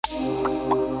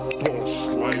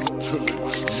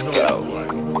Let's go.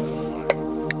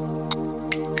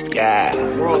 Yeah.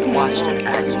 The world watched in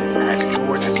action as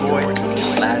George Floyd took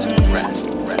his last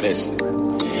breath. Listen.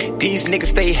 These niggas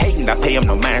stay hating, I pay them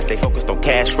no mind, stay focused on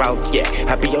cash routes, yeah.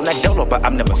 I be on that dolo, but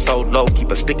I'm never solo,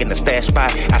 keep a stick in the stash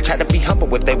spot. I try to be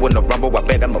humble, if they wanna rumble, I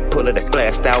bet I'ma pull it and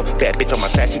blast out. Bad bitch on my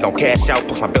side, she gon' cash out,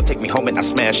 post my bill, take me home and I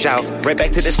smash out. Right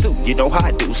back to the stoop, you know how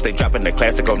I do, stay dropping the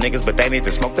classical niggas, but they need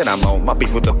the smoke that I'm on. My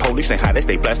beef with the police and how they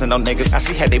stay blasting on niggas. I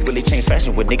see how they really change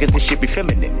fashion with niggas, this shit be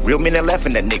feminine. Real men are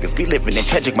laughing at niggas, be living in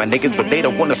tragic, my niggas, but they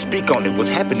don't wanna speak on it, what's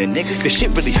happening, niggas. This shit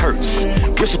really hurts.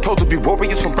 We're supposed to be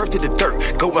warriors from birth to the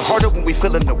dirt, going harder when we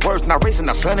feeling the worst, not raising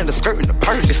our son in the skirt and the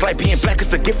purse. It's like being black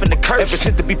is a gift and a curse. Ever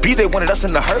since the BP, they wanted us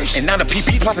in the hearse, and now the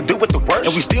PP's about to do with the worst,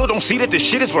 and we still don't see that this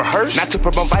shit is rehearsed. Not to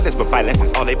promote violence, but violence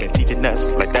is all they've been teaching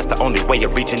us. Like that's the only way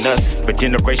of reaching us. But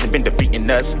generation been defeating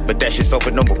us, but that shit's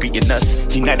over, no more beating us.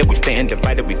 United we stand,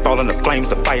 divided we fall in the flames.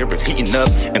 The fire is heating up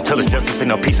until it's justice and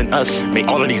no peace in us. May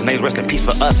all of these names rest in peace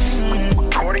for us.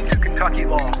 According to Kentucky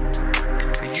law,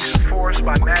 the use of force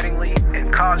by Mattingly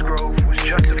and Cosgrove was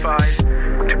justified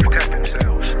to protect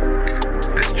themselves.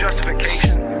 This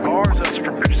justification bars us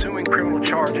from pursuing criminal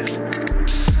charges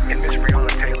in Miss Breonna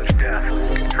Taylor's death.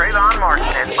 Trayvon Martin,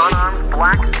 an unarmed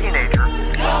black teenager,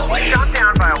 was shot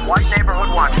down by a white neighborhood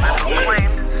watchman who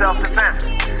claimed self-defense.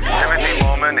 Timothy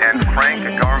Loman and Frank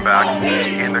Garmbach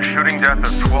in the shooting death of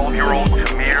 12-year-old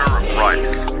Tamir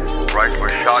Rice. Rice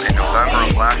was shot in November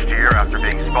of last year after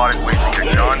being spotted waving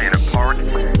a gun in a park.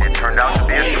 It turned out to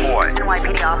be a toy.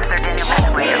 NYPD officer Daniel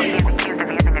Mattingly is accused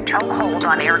of using a chokehold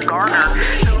on Eric Garner,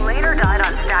 who later died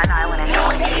on Staten Island in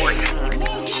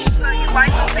 2014. So he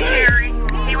liked to carry.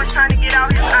 He was trying to get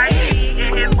out his ID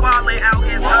and his wallet out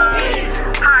his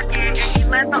pocket, and he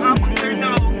let the officer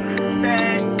know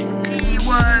that he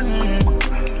was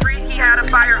free. He had a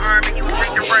firearm and he was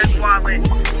reaching for his wallet,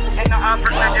 and the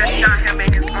officer just shot him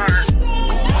in his arm.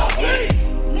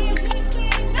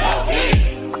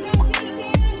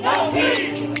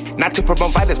 Not to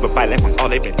promote violence, but violence is all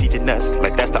they've been teaching us.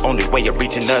 Like that's the only way of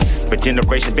reaching us. But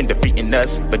generation been defeating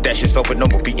us, but that shit's over, no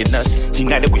more beating us.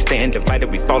 United we stand, divided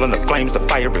we fall in the flames. The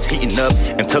fire is heating up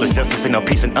until it's justice and no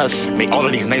peace in us. May all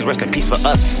of these names rest in peace for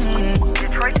us.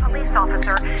 Detroit police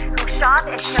officer who shot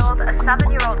and killed a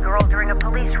 7-year-old girl during a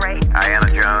police raid.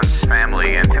 Ayanna Jones'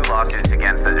 family in 2 lawsuits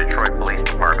against the Detroit Police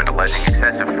Department alleging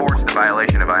excessive force, the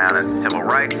violation of Ayanna's civil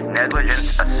rights,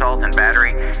 negligence, assault and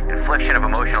battery, infliction of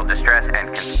emotional distress, and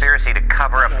conspiracy to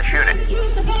cover up the shooting.